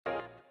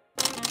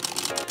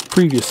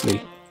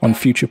Previously on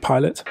Future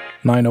Pilot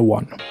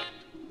 901.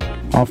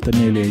 After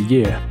nearly a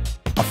year,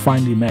 I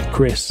finally met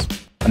Chris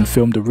and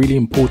filmed a really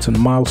important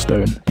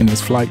milestone in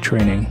his flight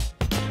training.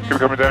 Keep it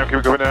coming down,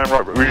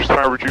 right, reduce the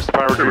power, reduce the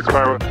power, reduce the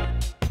power.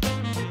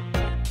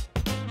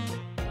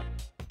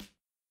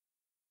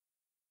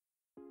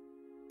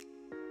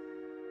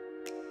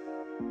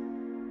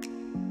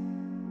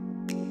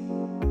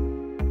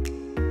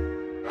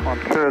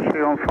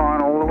 On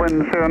final, the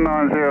wind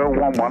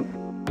 09011.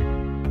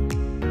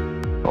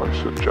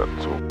 Nice and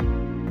gentle.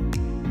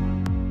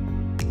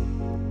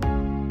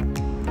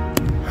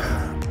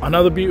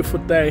 Another beautiful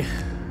day,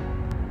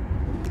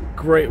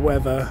 great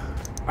weather,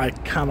 I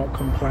cannot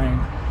complain.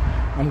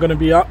 I'm going to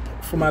be up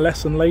for my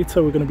lesson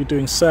later. We're going to be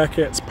doing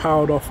circuits,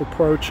 powered off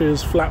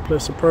approaches,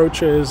 flapless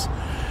approaches,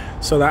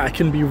 so that I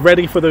can be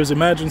ready for those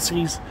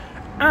emergencies.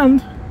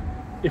 And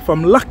if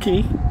I'm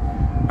lucky,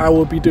 I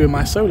will be doing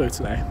my solo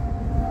today,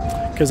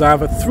 because I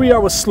have a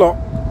 3-hour slot,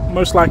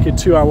 most likely a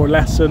 2-hour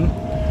lesson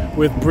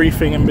with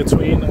briefing in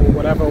between or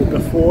whatever, or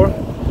before,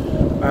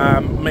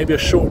 maybe a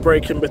short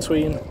break in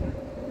between.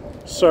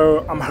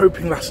 So I'm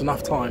hoping that's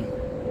enough time.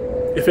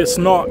 If it's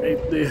not,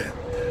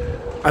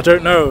 I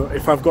don't know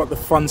if I've got the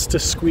funds to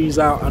squeeze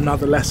out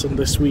another lesson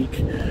this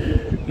week.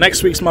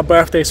 Next week's my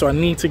birthday, so I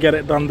need to get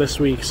it done this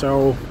week.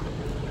 So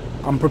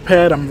I'm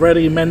prepared, I'm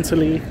ready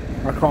mentally.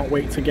 I can't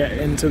wait to get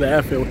into the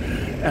airfield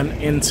and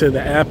into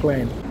the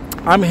airplane.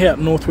 I'm here at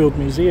Weald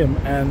Museum,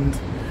 and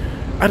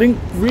I didn't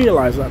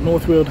realize that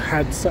Weald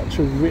had such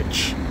a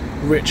rich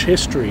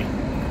history.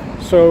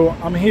 So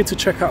I'm here to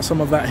check out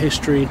some of that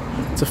history,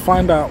 to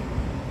find out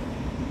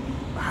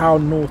how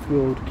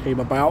Weald came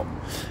about.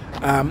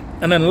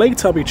 And then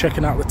later I'll be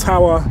checking out the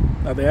tower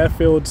at the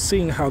airfield,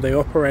 seeing how they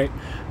operate.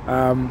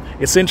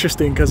 It's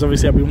interesting because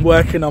obviously I've been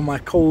working on my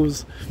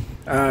calls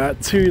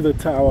to the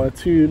tower,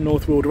 to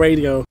Weald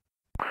radio.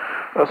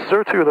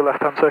 02, the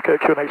left-hand circuit,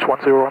 QNH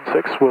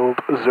 1016, Weald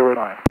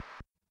 09.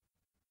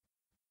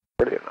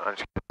 Brilliant.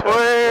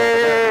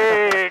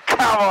 Whey! Come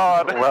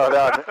on! Well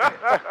done.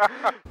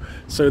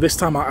 So this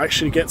time I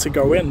actually get to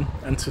go in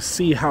and to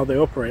see how they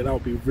operate. That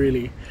would be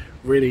really,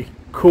 really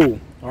cool.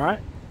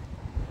 Alright?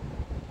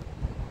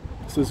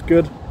 It's as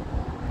good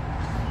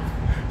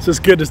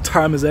as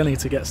time as any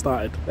to get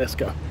started. Let's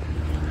go.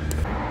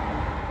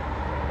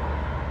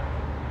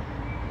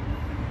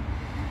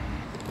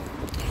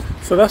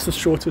 So that's the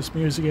shortest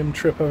museum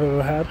trip I've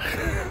ever had.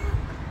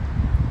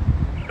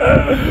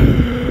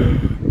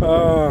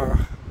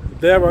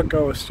 There I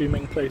go,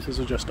 assuming places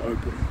are just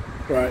open.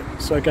 Right,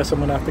 so I guess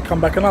I'm gonna have to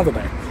come back another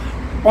day.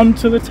 On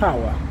to the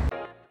tower.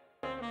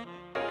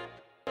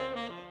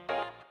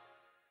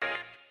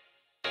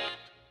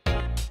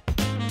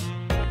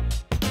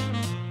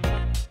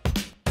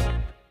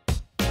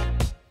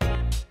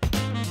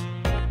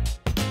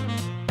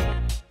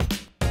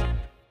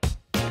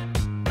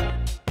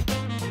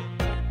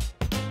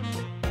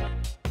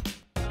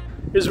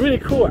 It's really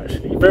cool,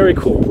 actually, very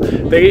cool.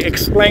 They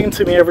explain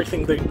to me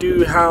everything they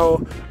do,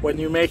 how when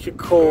you make a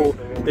call,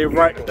 they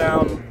write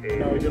down,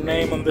 your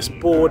name on this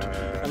board,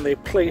 and they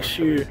place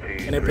you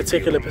in a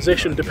particular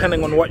position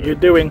depending on what you're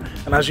doing.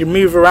 And as you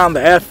move around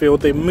the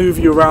airfield, they move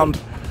you around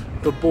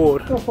the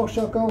board. Golf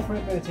Foxtrot Golf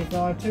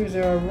 35 20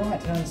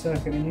 right-hand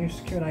circuit in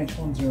use, QNH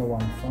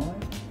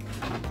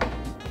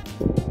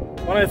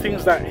 1015. One of the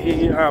things that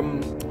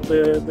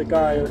the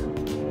guy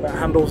that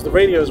handles the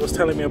radios was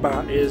telling me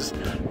about is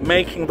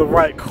making the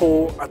right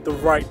call at the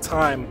right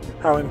time.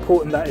 How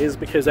important that is,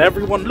 because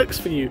everyone looks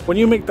for you. When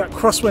you make that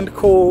crosswind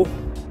call,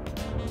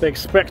 they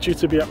expect you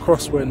to be at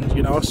crosswind,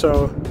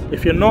 so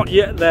if you're not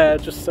yet there,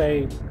 just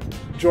say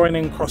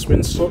joining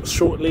crosswind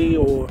shortly,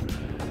 or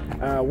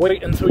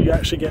wait until you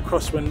actually get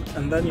crosswind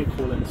and then you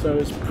call it. So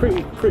it's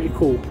pretty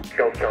cool.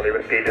 Golf Charlie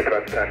Whiskey, just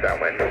about to turn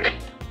downwind.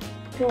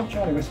 Golf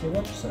Charlie Whiskey,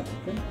 Roger, sir.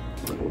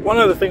 One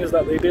of the things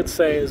that they did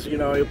say is,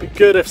 it'd be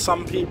good if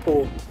some of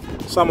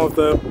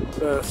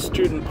the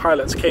student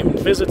pilots came and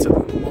visited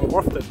them more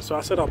often. So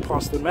I said I'll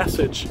pass the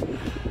message,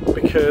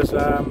 because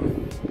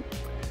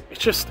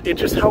it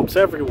just helps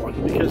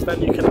everyone, because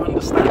then you can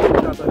understand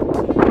each other,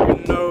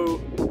 and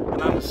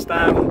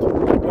understand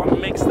what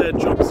makes their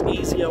jobs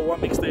easier, what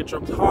makes their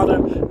jobs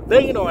harder.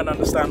 They know and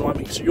understand what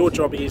makes your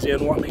job easier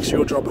and what makes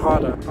your job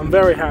harder. I'm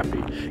very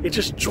happy. It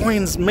just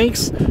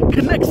connects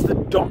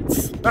the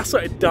dots. That's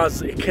what it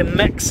does. It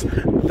connects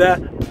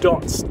the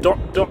dots,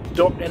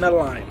 dot in a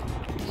line.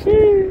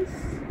 Cheers.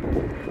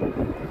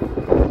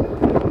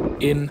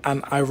 In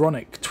an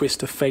ironic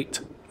twist of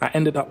fate, I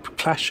ended up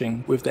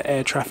clashing with the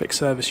air traffic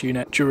service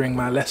unit during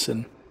my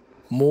lesson.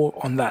 More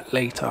on that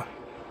later.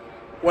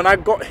 When I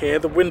got here,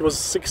 the wind was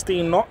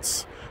 16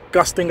 knots,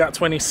 gusting at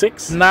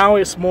 26. Now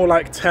it's more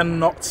like 10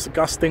 knots,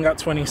 gusting at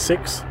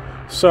 26.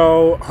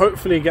 So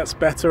hopefully it gets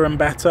better and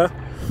better.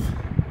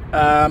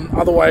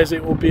 Otherwise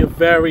it will be a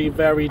very,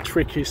 very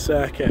tricky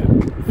circuit.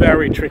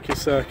 Very tricky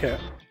circuit.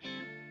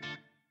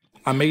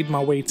 I made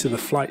my way to the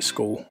flight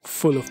school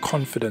full of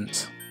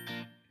confidence.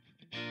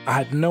 I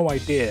had no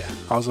idea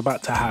I was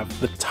about to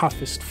have the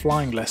toughest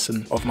flying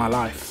lesson of my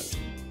life.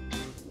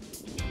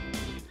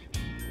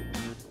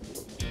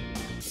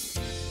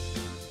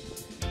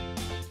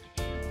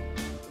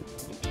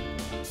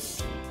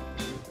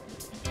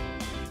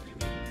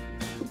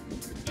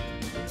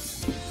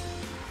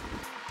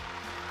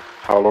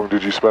 How long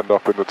did you spend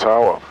up in the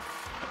tower?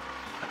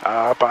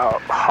 About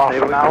half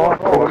an hour.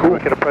 We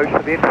can approach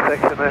to the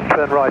intersection and then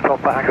turn right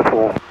off the hangar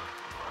 4.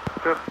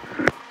 Yeah,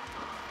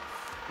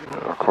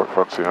 I quite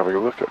fancy having a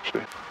look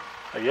actually.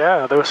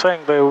 Yeah, they were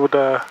saying they would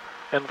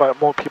invite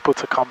more people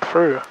to come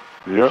through.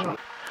 Yeah.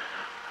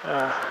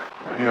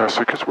 Yeah, so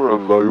because we're a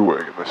low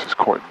wing and this is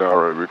quite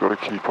narrow, we've got to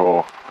keep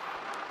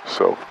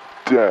ourselves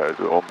dead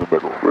on the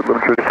middle.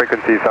 Woodland through the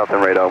frequency,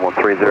 Southern radar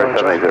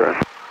 130780.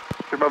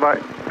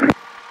 Bye-bye.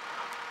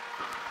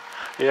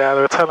 Yeah,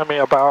 they were telling me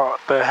about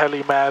the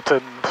helimed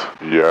and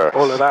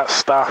all of that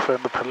stuff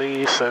and the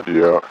police and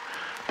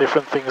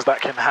different things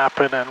that can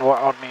happen and what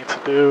I'll need to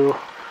do.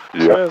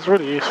 Yeah. So it's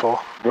really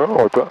useful. No,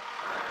 I bet.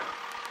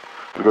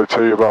 Did I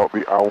tell you about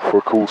the Alpha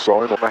call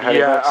sign on the helimed?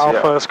 Yeah,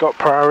 Alpha's got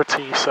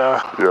priority, so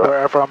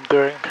wherever I'm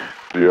doing,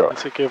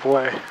 it's a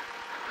giveaway.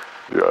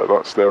 Yeah,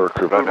 that's their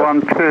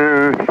equivalent.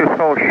 1-2, just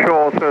hold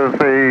short of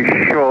the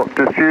short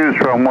disused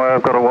runway.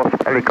 I've got a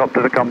Wasp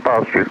helicopter to come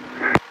past you.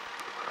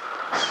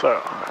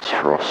 So. That's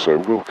for us, so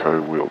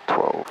Wilco Weald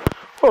 12.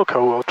 Wilco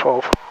Weald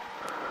 12.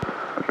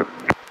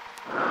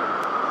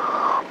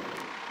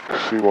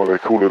 See why they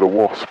call it a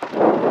wasp.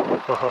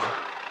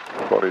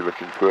 Funny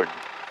looking thing.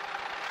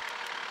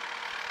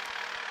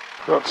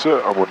 That's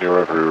it, and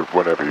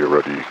whenever you're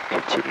ready,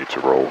 continue to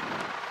roll.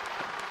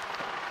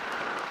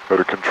 At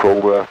a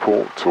controlled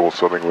airport or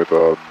something with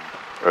an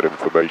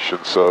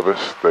information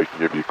service, they can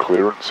give you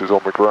clearances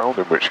on the ground,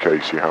 in which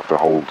case you have to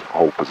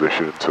hold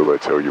position until they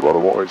tell you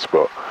otherwise,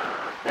 but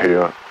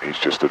here, he's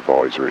just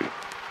advisory.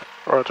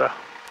 Roger.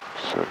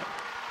 So.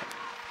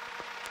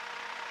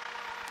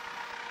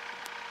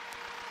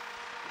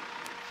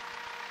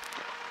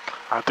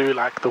 I do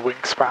like the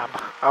wingspan.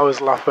 I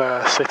always love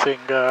sitting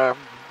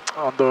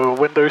on the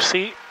window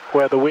seat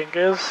where the wing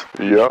is.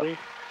 Usually,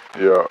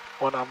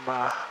 when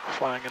I'm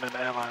flying in an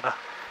airliner.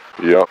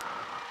 Yeah.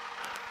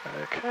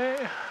 Okay,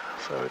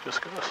 so we're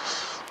just going to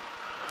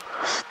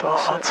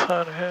start our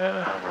turn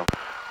here.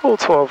 All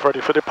 12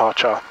 ready for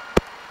departure.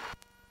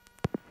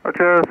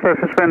 Roger,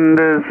 surface wind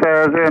is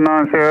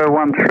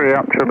 09013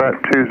 up to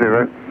about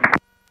 20.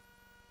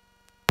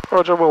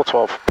 Roger, Will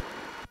 12.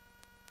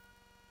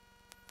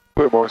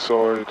 Clear my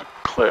side.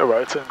 Clear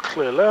right and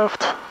clear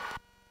left.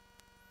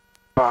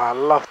 I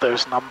love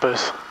those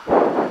numbers.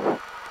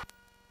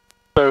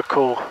 So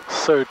cool,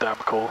 so damn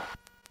cool.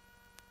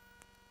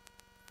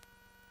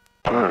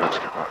 Let's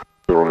get that.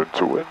 We're on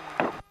into wind.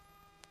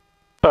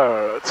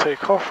 So,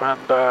 take off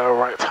and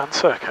right hand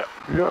circuit.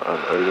 Yeah,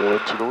 and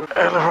aileron to the wind.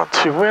 Aileron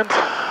to wind.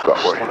 That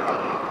way.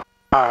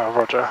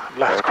 Roger,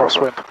 left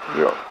crosswind.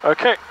 Yeah.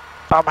 Okay,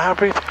 I'm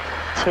happy to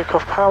take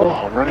off power.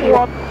 Oh, I'm ready.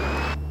 1,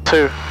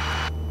 2,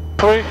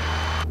 3.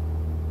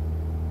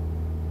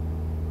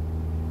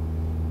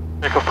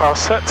 Take off power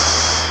sets.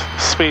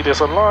 Speed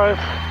is alive.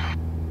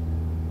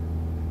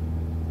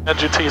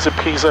 Engine T's and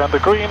P's are in the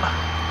green.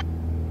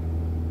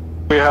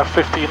 We have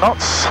 50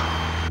 knots.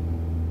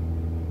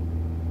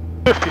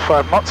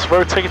 55 knots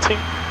rotating.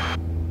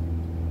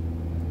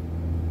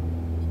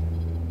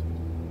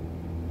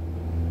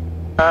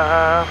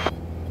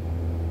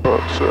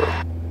 That's it.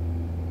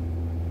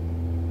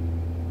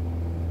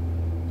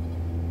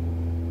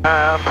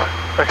 And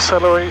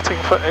accelerating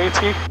for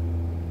 80.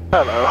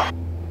 Hello.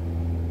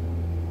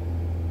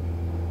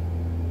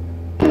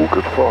 All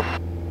good fun.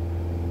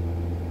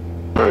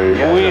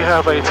 Hey. We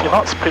have 80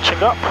 knots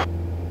pitching up.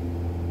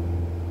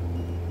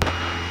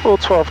 All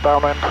 12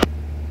 downwind.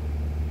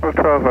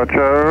 12,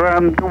 Roger,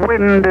 and the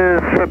wind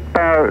is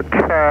about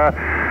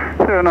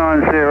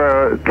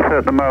 090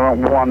 at the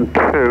moment,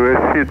 12.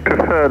 If you'd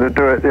prefer to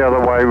do it the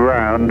other way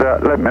round,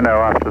 let me know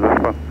after this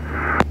one.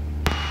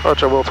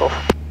 Roger, Will 12.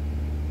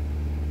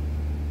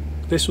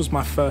 This was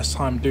my first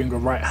time doing a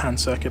right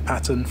hand circuit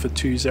pattern for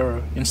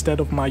 20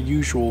 instead of my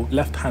usual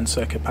left hand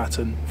circuit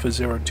pattern for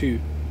 02.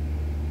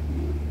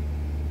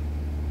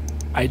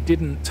 I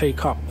didn't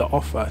take up the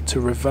offer to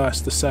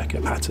reverse the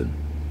circuit pattern,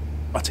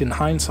 but in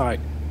hindsight,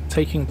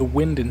 taking the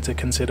wind into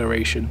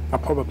consideration, I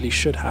probably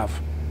should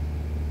have.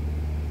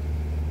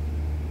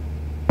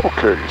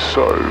 Okay,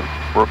 so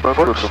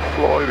remember to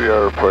fly the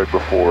aeroplane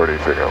before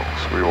anything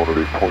else. We want to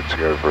be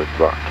pointing over in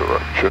that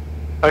direction.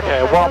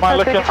 Okay, what am I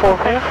looking for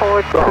here?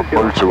 That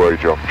motorway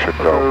junction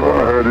down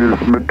there. It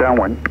is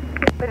downwind.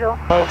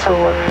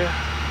 Motorway.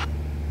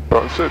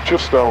 That's it,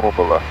 just down on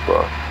the left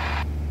there.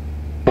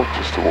 Point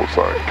us towards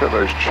that. Get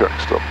those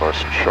checks done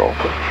nice and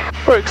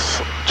sharpish.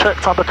 Brakes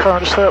checked under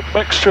current set.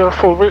 Mixture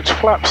for rich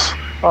flaps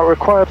are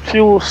required.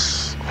 Fuel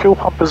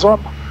pump is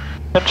on.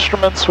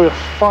 Instruments we're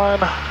fine.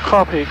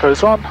 Carb heat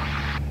goes on.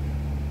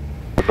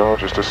 And now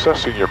just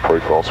assessing your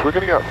profile. So we're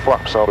going to get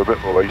flaps out a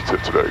bit later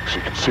today because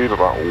you can see that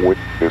that wind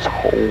is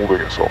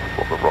holding us off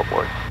on the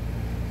runway.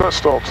 Let's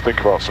start to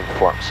think about some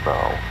flaps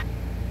now.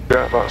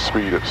 Get that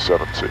speed at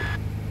 70.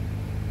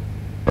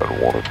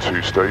 And 1 and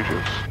 2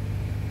 stages.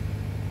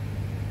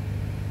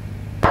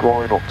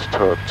 Try not to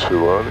turn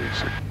too early,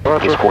 so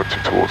just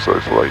pointing towards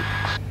those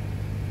lakes.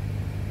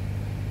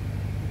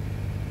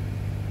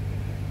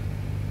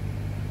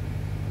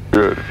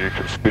 Good, and you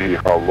can see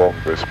how long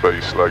this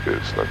base leg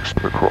is thanks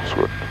to the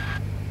crosswind.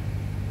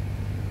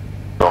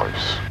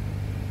 Nice.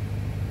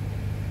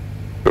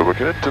 So we're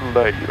going to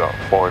delay that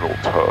final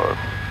turn.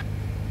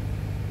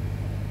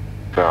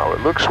 Now,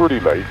 it looks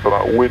really late, but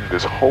that wind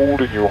is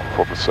holding you off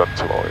on the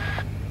centre line.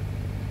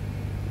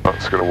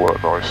 That's going to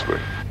work nicely.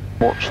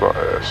 Watch that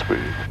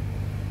airspeed.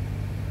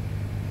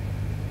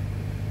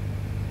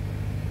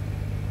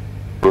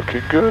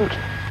 Looking good.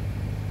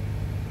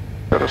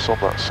 Get us on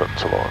that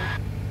centre line.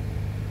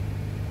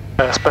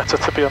 Yeah, it's better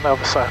to be on the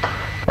other side.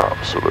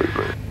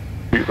 Absolutely.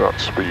 Keep that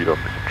speed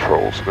under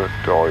control so don't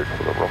dive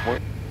for the runway.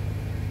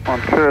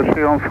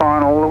 130 on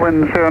final, the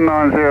wind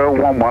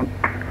 09011.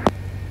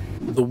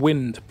 The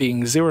wind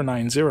being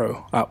 090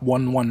 at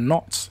 11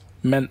 knots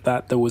meant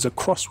that there was a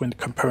crosswind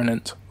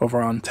component of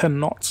around 10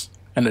 knots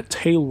and a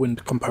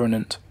tailwind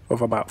component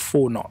of about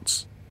 4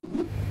 knots.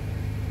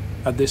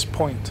 At this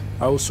point,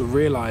 I also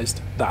realised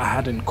that I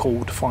hadn't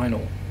called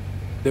final.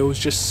 There was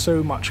just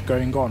so much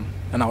going on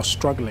and I was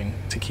struggling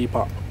to keep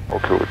up. I'll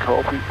kill the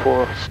carpet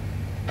for us.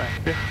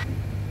 Thank you.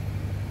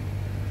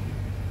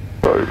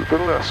 So, a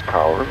bit less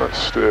power and let's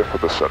steer for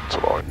the centre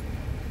line.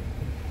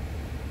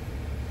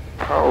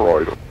 Power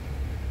right up.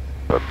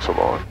 Centre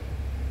line.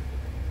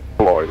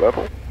 Fly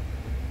level.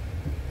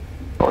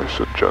 Nice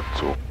and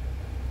gentle.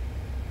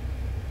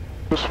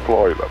 Just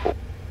fly level.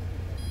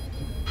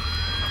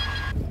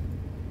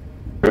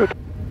 Good.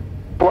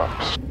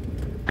 Flaps.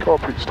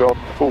 Carpet's done.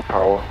 Full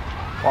power.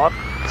 1,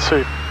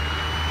 2,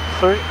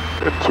 3.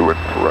 Into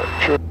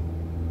incorrection.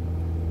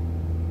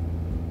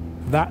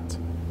 That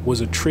was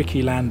a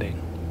tricky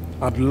landing.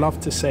 I'd love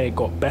to say it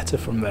got better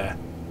from there,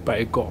 but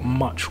it got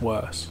much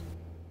worse.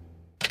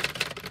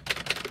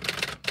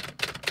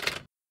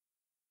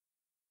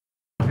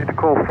 Need to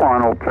call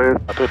final, please.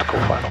 I did call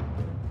final.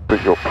 I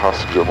think your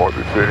passenger might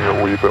be feeling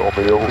a wee bit on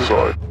the ill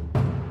side.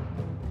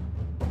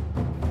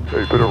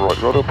 Okay, bit of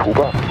right rudder, pull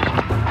back.